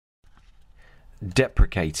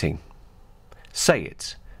Deprecating. Say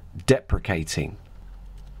it. Deprecating.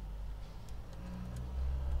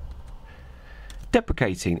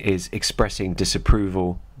 Deprecating is expressing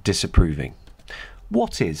disapproval, disapproving.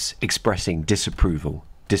 What is expressing disapproval,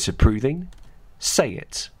 disapproving? Say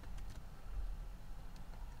it.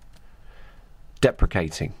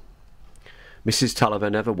 Deprecating. Mrs. Tulliver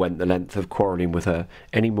never went the length of quarrelling with her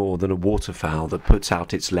any more than a waterfowl that puts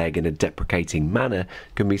out its leg in a deprecating manner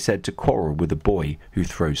can be said to quarrel with a boy who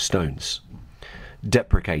throws stones.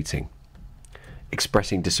 Deprecating.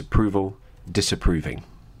 Expressing disapproval, disapproving.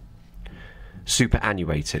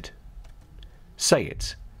 Superannuated. Say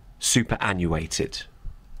it. Superannuated.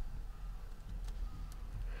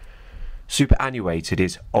 Superannuated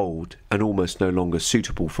is old and almost no longer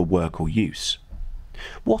suitable for work or use.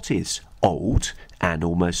 What is old and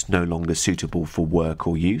almost no longer suitable for work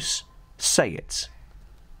or use? Say it.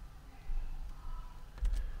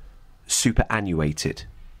 Superannuated.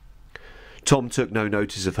 Tom took no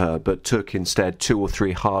notice of her, but took instead 2 or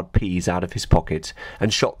 3 hard peas out of his pocket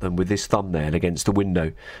and shot them with his thumbnail against the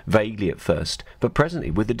window, vaguely at first, but presently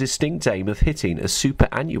with the distinct aim of hitting a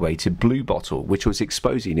superannuated blue bottle which was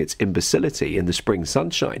exposing its imbecility in the spring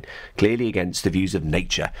sunshine, clearly against the views of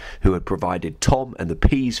nature, who had provided Tom and the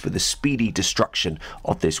peas for the speedy destruction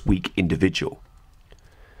of this weak individual.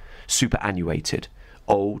 Superannuated,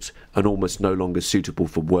 old and almost no longer suitable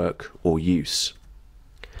for work or use.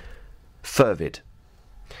 Fervid.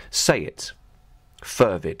 Say it.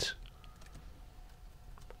 Fervid.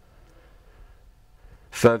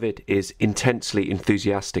 Fervid is intensely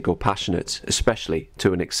enthusiastic or passionate, especially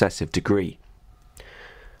to an excessive degree.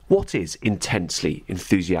 What is intensely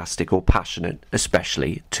enthusiastic or passionate,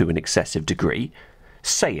 especially to an excessive degree?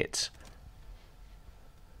 Say it.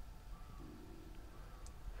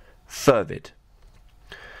 Fervid.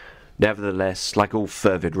 Nevertheless, like all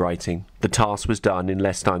fervid writing, the task was done in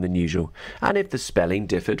less time than usual, and if the spelling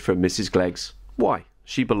differed from Mrs. Glegg's, why,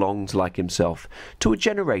 she belonged, like himself, to a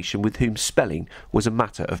generation with whom spelling was a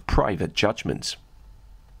matter of private judgment.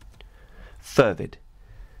 Fervid.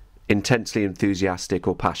 Intensely enthusiastic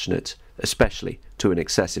or passionate, especially to an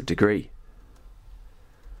excessive degree.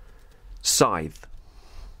 Scythe.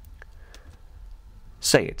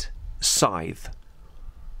 Say it. Scythe.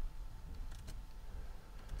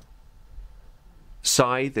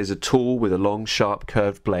 Scythe is a tool with a long, sharp,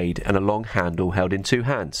 curved blade and a long handle held in 2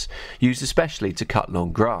 hands, used especially to cut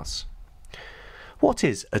long grass. What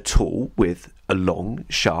is a tool with a long,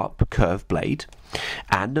 sharp, curved blade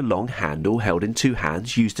and a long handle held in 2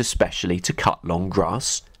 hands, used especially to cut long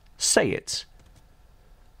grass? Say it.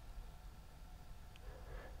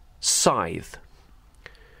 Scythe.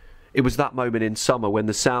 It was that moment in summer when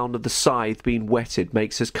the sound of the scythe being whetted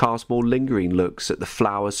makes us cast more lingering looks at the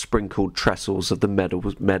flower-sprinkled trestles of the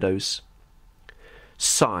meadows.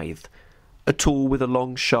 Scythe. A tool with a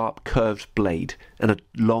long, sharp, curved blade and a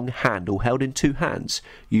long handle held in 2 hands,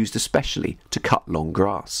 used especially to cut long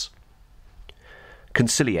grass.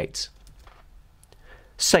 Conciliate.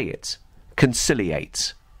 Say it.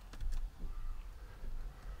 Conciliate.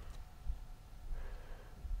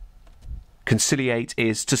 Conciliate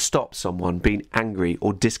is to stop someone being angry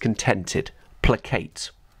or discontented.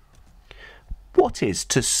 Placate. What is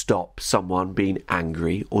to stop someone being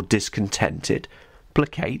angry or discontented?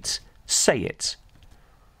 Placate. Say it.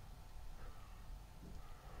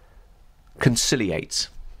 Conciliate.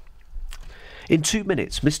 In 2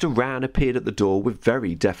 minutes, Mr. Rann appeared at the door with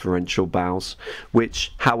very deferential bows,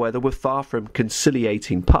 which, however, were far from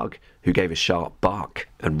conciliating Pug, who gave a sharp bark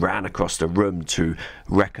and ran across the room to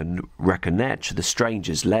reconnoitre the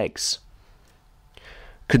stranger's legs.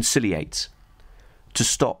 Conciliate. To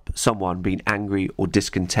stop someone being angry or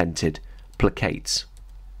discontented. Placate.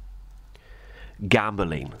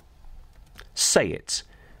 Gambolling. Say it.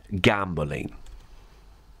 Gambolling.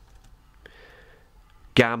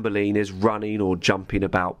 Gambolling is running or jumping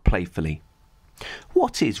about playfully.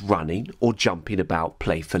 What is running or jumping about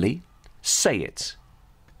playfully? Say it.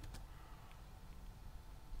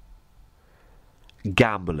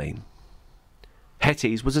 Gambolling.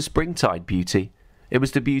 Hetty's was a springtide beauty. It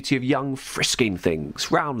was the beauty of young frisking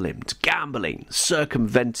things, round-limbed, gambolling,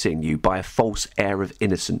 circumventing you by a false air of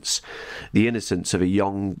innocence. The innocence of a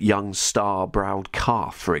young star-browed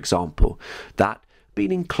calf, for example, that,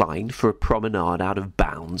 being inclined for a promenade out of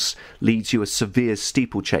bounds, leads you a severe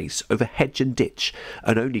steeplechase over hedge and ditch,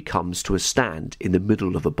 and only comes to a stand in the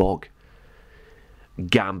middle of a bog.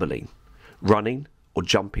 Gambolling. Running or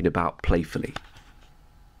jumping about playfully.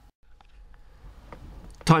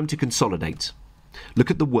 Time to consolidate.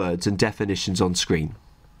 Look at the words and definitions on screen.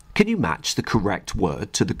 Can you match the correct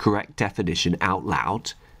word to the correct definition out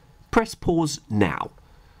loud? Press pause now.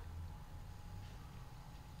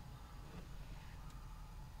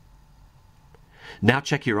 Now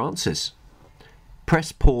check your answers.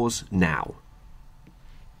 Press pause now.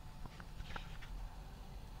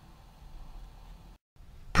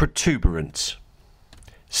 Protuberant.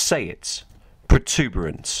 Say it.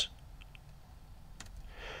 Protuberant.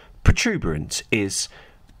 Protuberant is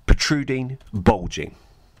protruding, bulging.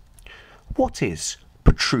 What is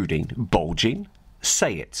protruding, bulging?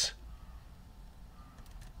 Say it.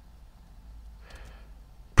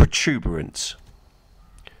 Protuberant.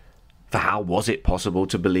 For how was it possible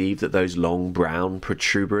to believe that those long brown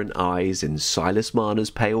protuberant eyes in Silas Marner's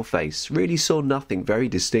pale face really saw nothing very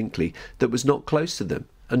distinctly that was not close to them,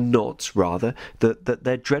 and not, rather, that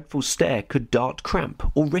their dreadful stare could dart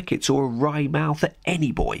cramp or rickets or a wry mouth at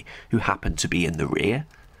any boy who happened to be in the rear?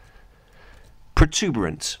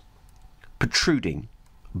 Protuberant, protruding,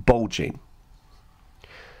 bulging.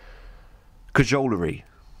 Cajolery.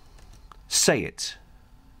 Say it.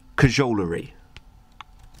 Cajolery.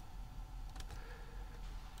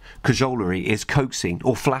 Cajolery is coaxing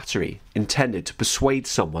or flattery intended to persuade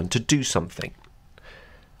someone to do something.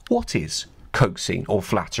 What is coaxing or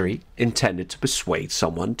flattery intended to persuade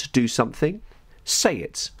someone to do something? Say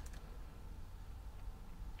it.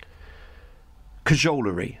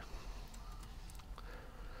 Cajolery.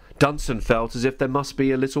 Dunstan felt as if there must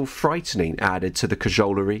be a little frightening added to the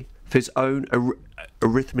cajolery, for his own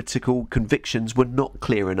arithmetical convictions were not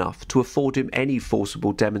clear enough to afford him any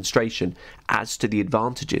forcible demonstration as to the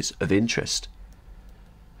advantages of interest.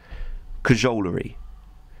 Cajolery.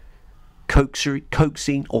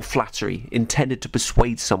 Coaxing or flattery intended to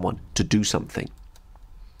persuade someone to do something.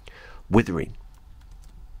 Withering.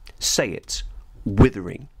 Say it.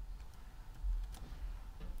 Withering.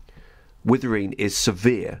 Withering is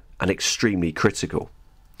severe and extremely critical.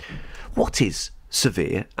 What is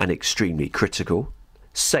severe and extremely critical?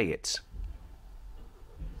 Say it.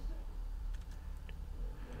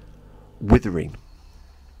 Withering.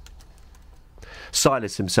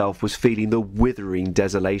 Silas himself was feeling the withering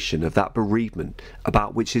desolation of that bereavement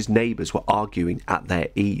about which his neighbours were arguing at their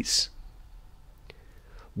ease.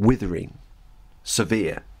 Withering,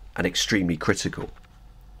 severe and extremely critical.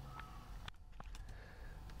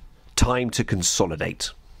 Time to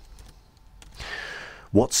consolidate.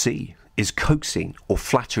 What C is coaxing or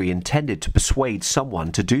flattery intended to persuade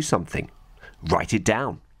someone to do something? Write it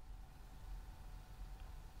down.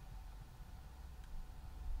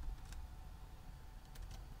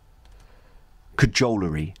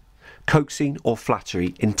 Cajolery. Coaxing or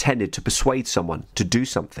flattery intended to persuade someone to do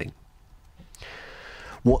something.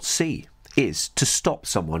 What C is to stop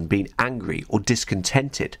someone being angry or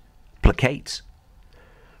discontented? Placate.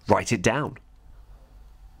 Write it down.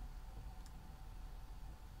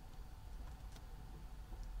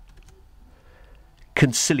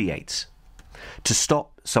 Conciliate. To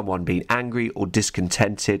stop someone being angry or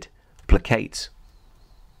discontented. Placate.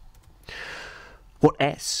 What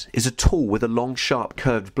S is a tool with a long sharp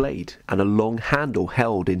curved blade and a long handle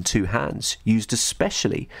held in two hands, used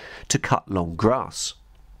especially to cut long grass?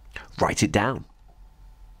 Write it down.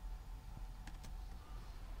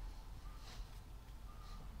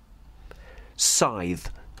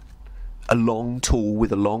 Scythe. A long tool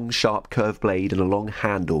with a long sharp curved blade and a long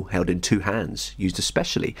handle held in two hands, used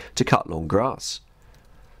especially to cut long grass.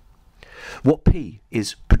 What P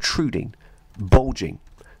is protruding, bulging?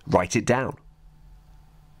 Write it down.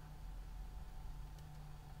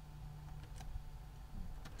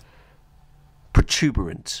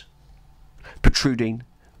 Protuberant. Protruding,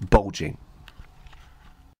 bulging.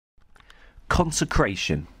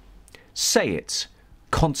 Consecration. Say it.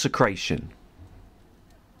 Consecration.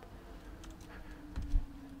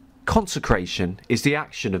 Consecration is the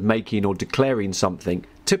action of making or declaring something,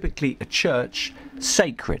 typically a church,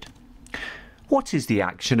 sacred. What is the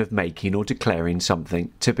action of making or declaring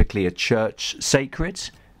something, typically a church, sacred?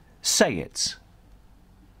 Say it.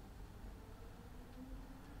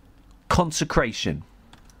 Consecration.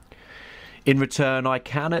 In return, I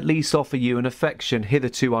can at least offer you an affection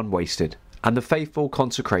hitherto unwasted, and the faithful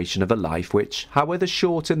consecration of a life which, however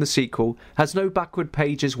short in the sequel, has no backward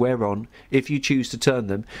pages whereon, if you choose to turn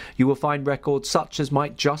them, you will find records such as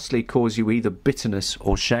might justly cause you either bitterness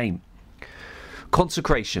or shame.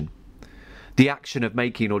 Consecration. The action of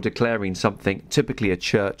making or declaring something, typically a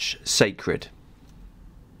church, sacred.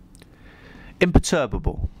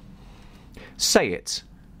 Imperturbable. Say it.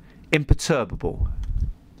 Imperturbable.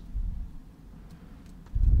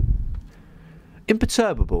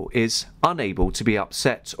 Imperturbable is unable to be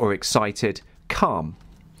upset or excited, calm.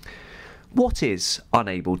 What is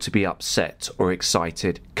unable to be upset or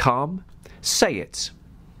excited, calm? Say it.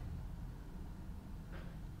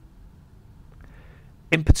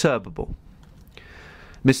 Imperturbable.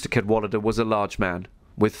 Mr. Cadwallader was a large man,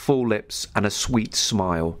 with full lips and a sweet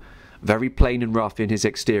smile, very plain and rough in his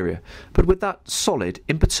exterior, but with that solid,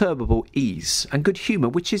 imperturbable ease and good humour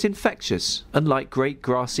which is infectious, and like great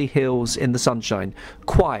grassy hills in the sunshine,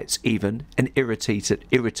 quiets even an irritated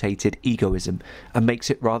egoism, and makes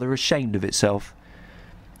it rather ashamed of itself.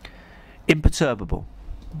 Imperturbable.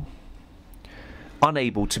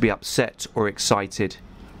 Unable to be upset or excited,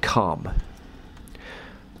 calm.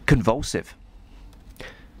 Convulsive.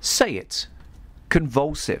 Say it.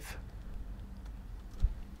 Convulsive.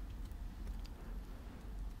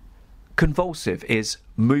 Convulsive is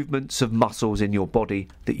movements of muscles in your body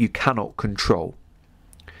that you cannot control.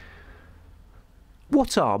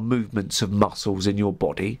 What are movements of muscles in your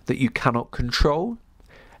body that you cannot control?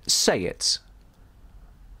 Say it.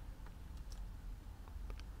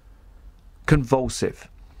 Convulsive.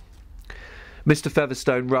 Mr.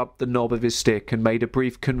 Featherstone rubbed the knob of his stick and made a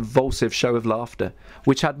brief convulsive show of laughter,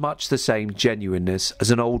 which had much the same genuineness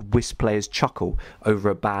as an old whist player's chuckle over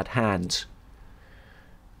a bad hand.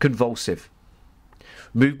 Convulsive.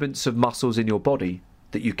 Movements of muscles in your body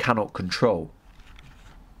that you cannot control.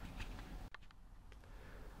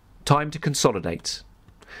 Time to consolidate.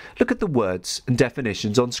 Look at the words and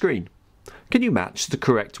definitions on screen. Can you match the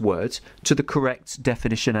correct word to the correct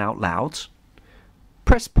definition out loud?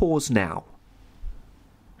 Press pause now.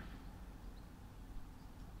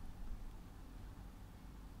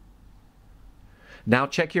 Now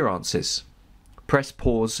check your answers. Press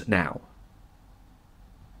pause now.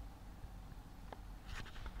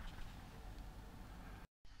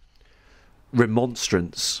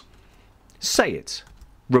 Remonstrance. Say it.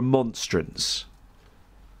 Remonstrance.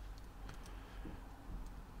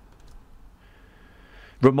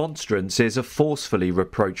 Remonstrance is a forcefully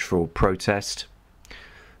reproachful protest.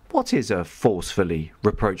 What is a forcefully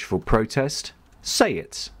reproachful protest? Say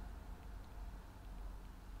it.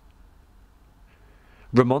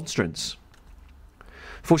 Remonstrance.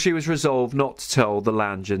 For she was resolved not to tell the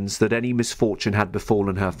Langens that any misfortune had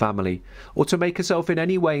befallen her family, or to make herself in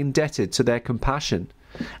any way indebted to their compassion,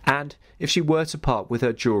 and, if she were to part with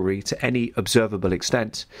her jewellery to any observable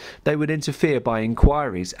extent, they would interfere by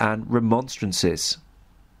inquiries and remonstrances.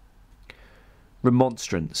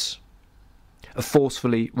 Remonstrance. A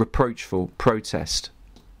forcefully reproachful protest.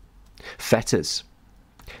 Fetters.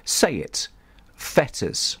 Say it.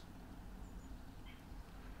 Fetters.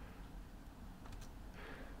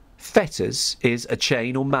 Fetters is a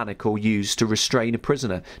chain or manacle used to restrain a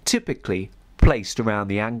prisoner, typically placed around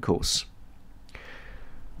the ankles.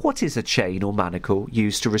 What is a chain or manacle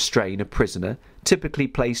used to restrain a prisoner, typically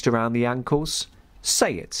placed around the ankles?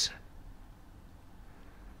 Say it.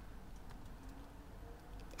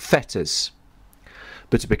 Fetters.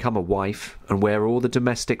 But to become a wife and wear all the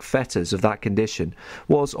domestic fetters of that condition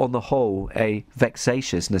was on the whole a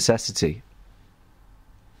vexatious necessity.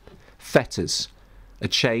 Fetters. A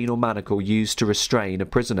chain or manacle used to restrain a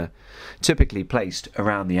prisoner, typically placed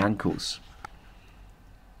around the ankles.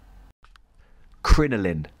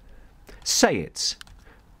 Crinoline. Say it.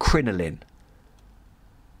 Crinoline.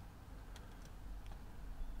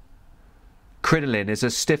 Crinoline is a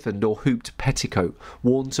stiffened or hooped petticoat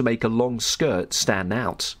worn to make a long skirt stand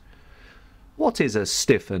out. What is a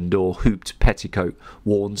stiffened or hooped petticoat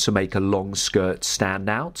worn to make a long skirt stand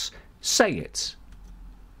out? Say it.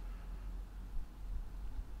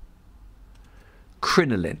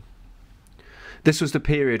 Crinoline. This was the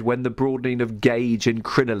period when the broadening of gauge in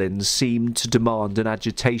crinolines seemed to demand an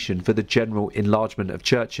agitation for the general enlargement of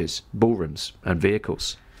churches, ballrooms, and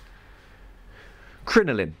vehicles.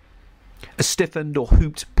 Crinoline. A stiffened or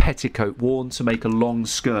hooped petticoat worn to make a long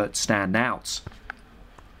skirt stand out.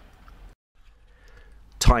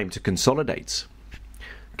 Time to consolidate.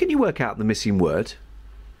 Can you work out the missing word?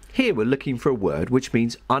 Here we're looking for a word which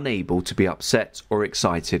means unable to be upset or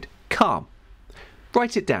excited, calm.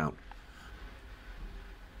 Write it down.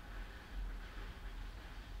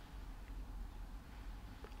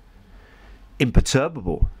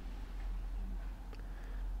 Imperturbable.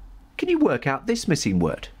 Can you work out this missing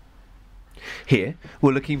word? Here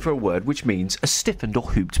we're looking for a word which means a stiffened or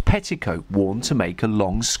hooped petticoat worn to make a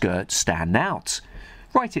long skirt stand out.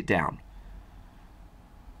 Write it down.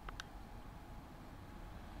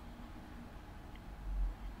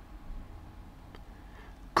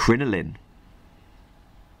 Crinoline.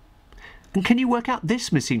 And can you work out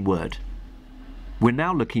this missing word? We're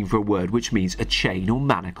now looking for a word which means a chain or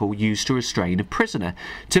manacle used to restrain a prisoner,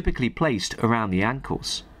 typically placed around the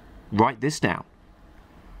ankles. Write this down.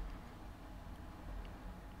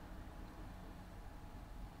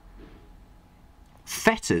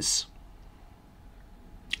 Fetters.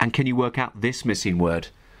 And can you work out this missing word?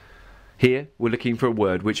 Here, we're looking for a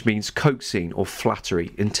word which means coaxing or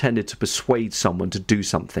flattery, intended to persuade someone to do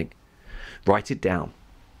something. Write it down.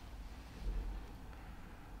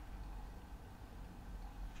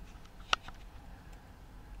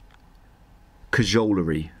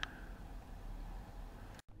 Cajolery.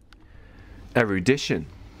 Erudition.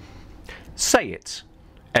 Say it.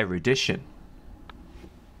 Erudition.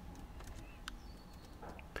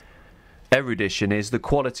 Erudition is the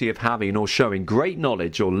quality of having or showing great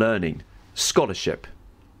knowledge or learning. Scholarship.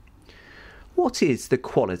 What is the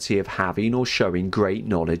quality of having or showing great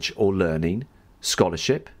knowledge or learning?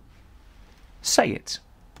 Scholarship. Say it.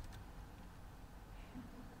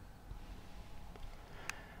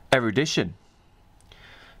 Erudition.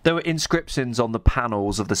 There were inscriptions on the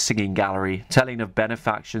panels of the singing gallery, telling of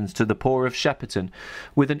benefactions to the poor of Shepperton,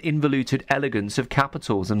 with an involuted elegance of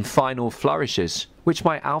capitals and final flourishes, which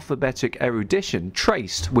my alphabetic erudition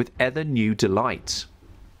traced with ever new delight.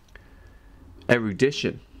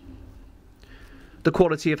 Erudition. The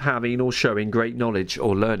quality of having or showing great knowledge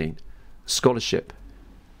or learning. Scholarship.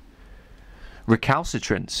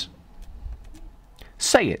 Recalcitrant.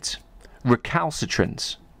 Say it.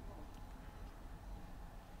 Recalcitrant.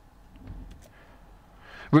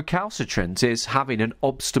 Recalcitrant is having an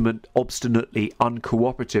obstinately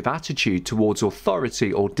uncooperative attitude towards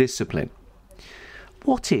authority or discipline.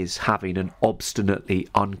 What is having an obstinately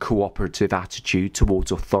uncooperative attitude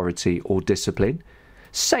towards authority or discipline?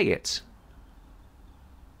 Say it.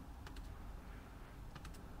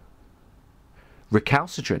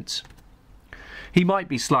 Recalcitrant. He might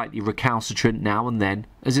be slightly recalcitrant now and then,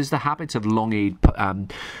 as is the habit of long-eared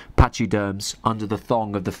pachyderms under the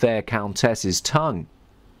thong of the fair countess's tongue.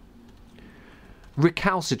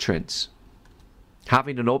 Recalcitrant.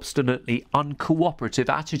 Having an obstinately uncooperative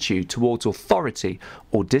attitude towards authority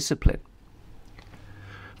or discipline.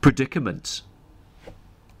 Predicament.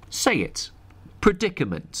 Say it.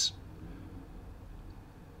 Predicament.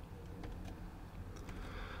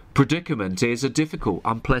 Predicament is a difficult,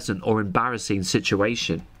 unpleasant or embarrassing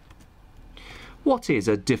situation. What is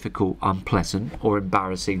a difficult, unpleasant or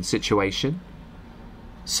embarrassing situation?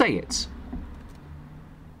 Say it.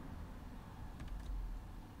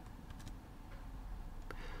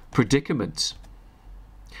 Predicament.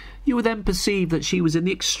 You will then perceive that she was in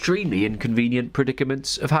the extremely inconvenient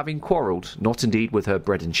predicament of having quarrelled, not indeed with her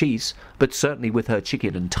bread and cheese, but certainly with her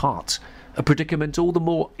chicken and tart. A predicament all the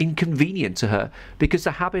more inconvenient to her because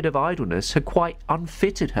the habit of idleness had quite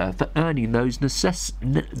unfitted her for earning those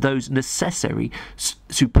necessary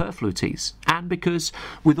superfluities, and because,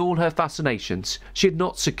 with all her fascinations, she had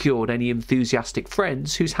not secured any enthusiastic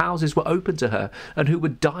friends whose houses were open to her and who were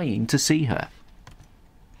dying to see her.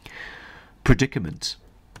 Predicament.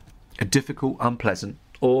 A difficult, unpleasant,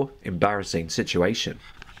 or embarrassing situation.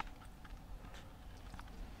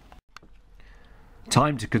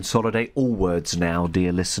 Time to consolidate all words now,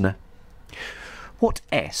 dear listener. What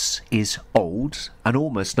S is old and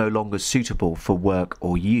almost no longer suitable for work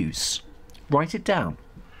or use? Write it down.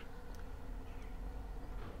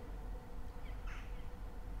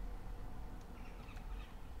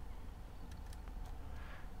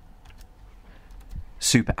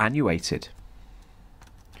 Superannuated.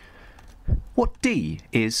 What D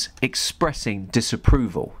is expressing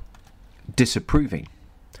disapproval? Disapproving.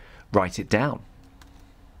 Write it down.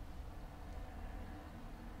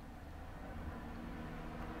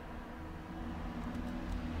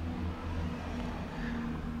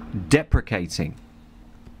 Deprecating.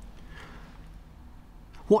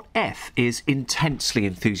 What F is intensely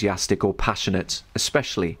enthusiastic or passionate,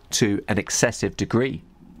 especially to an excessive degree?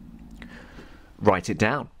 Write it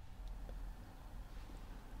down.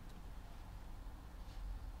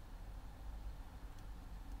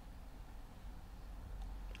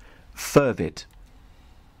 Fervid.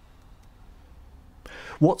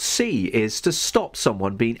 What C is to stop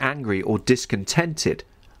someone being angry or discontented?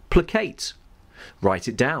 Placate. Write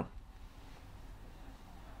it down.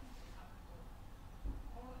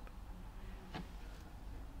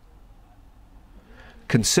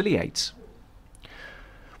 Conciliate.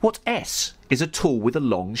 What S is a tool with a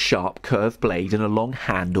long, sharp, curved blade and a long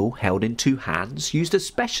handle held in two hands, used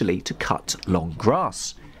especially to cut long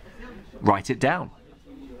grass? Write it down.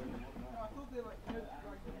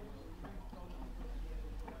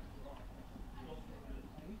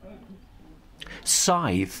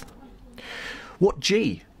 Scythe. What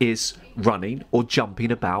G is running or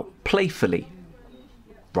jumping about playfully?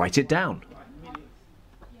 Write it down.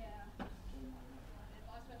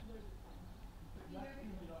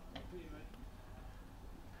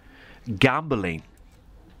 Gambolling.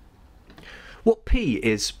 What P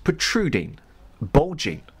is protruding,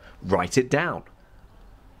 Bulging. Write it down.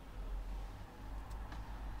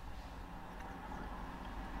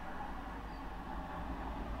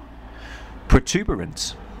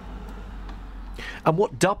 Protuberant. And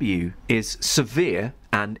what W is severe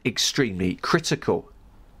and extremely critical?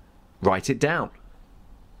 Write it down.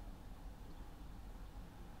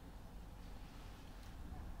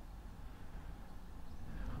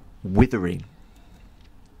 Withering.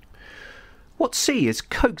 What C is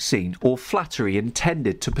coaxing or flattery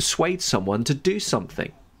intended to persuade someone to do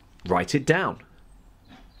something? Write it down.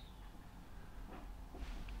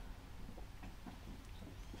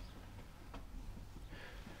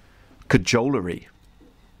 Cajolery.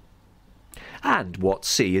 And what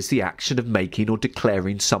C is the action of making or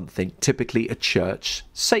declaring something, typically a church,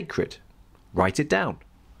 sacred? Write it down.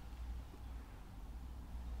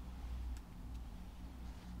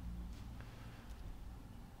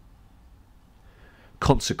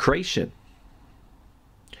 Consecration.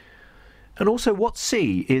 And also what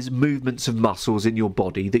C is movements of muscles in your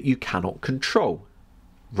body that you cannot control?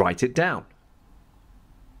 Write it down.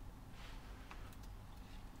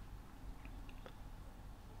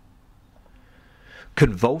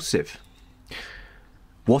 Convulsive.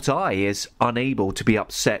 What I is unable to be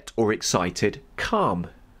upset or excited, calm.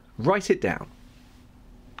 Write it down.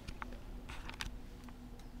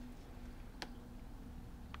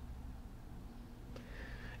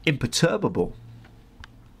 Imperturbable.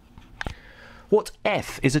 What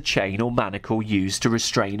F is a chain or manacle used to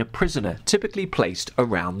restrain a prisoner, typically placed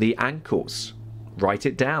around the ankles? Write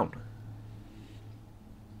it down.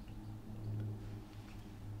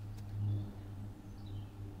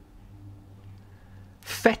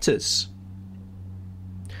 Fetters.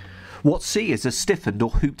 What C is a stiffened or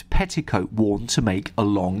hooped petticoat worn to make a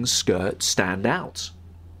long skirt stand out?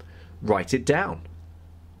 Write it down.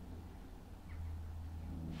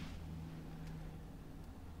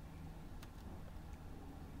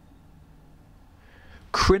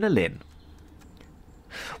 Crinoline.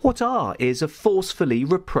 What R is a forcefully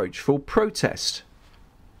reproachful protest?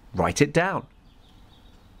 Write it down.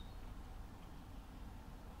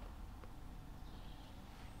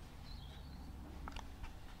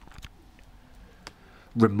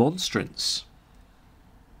 Remonstrance.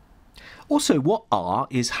 Also, what R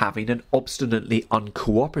is having an obstinately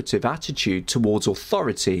uncooperative attitude towards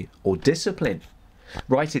authority or discipline?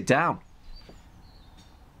 Write it down.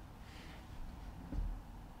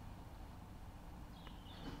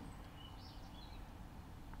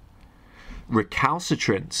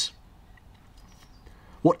 Recalcitrant.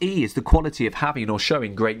 What E is the quality of having or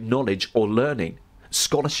showing great knowledge or learning?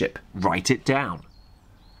 Scholarship. Write it down.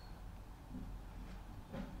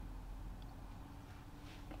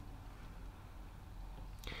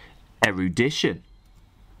 Erudition.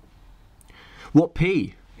 What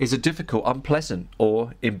P is a difficult, unpleasant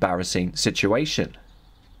or embarrassing situation?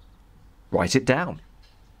 Write it down.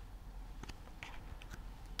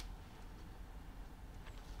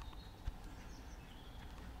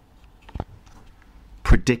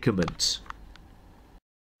 Predicament.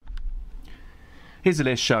 Here's a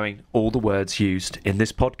list showing all the words used in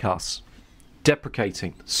this podcast.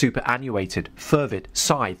 Deprecating, superannuated, fervid,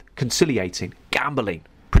 scythe, conciliating, gambolling,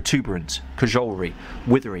 protuberant, cajolery,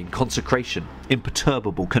 withering, consecration,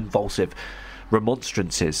 imperturbable, convulsive,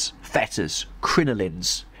 remonstrances, fetters,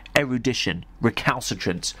 crinolines, erudition,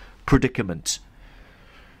 recalcitrant, predicament.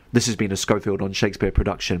 This has been a Schofield on Shakespeare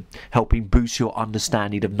production, helping boost your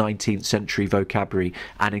understanding of 19th century vocabulary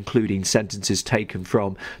and including sentences taken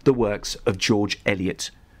from the works of George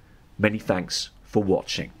Eliot. Many thanks for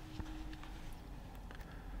watching.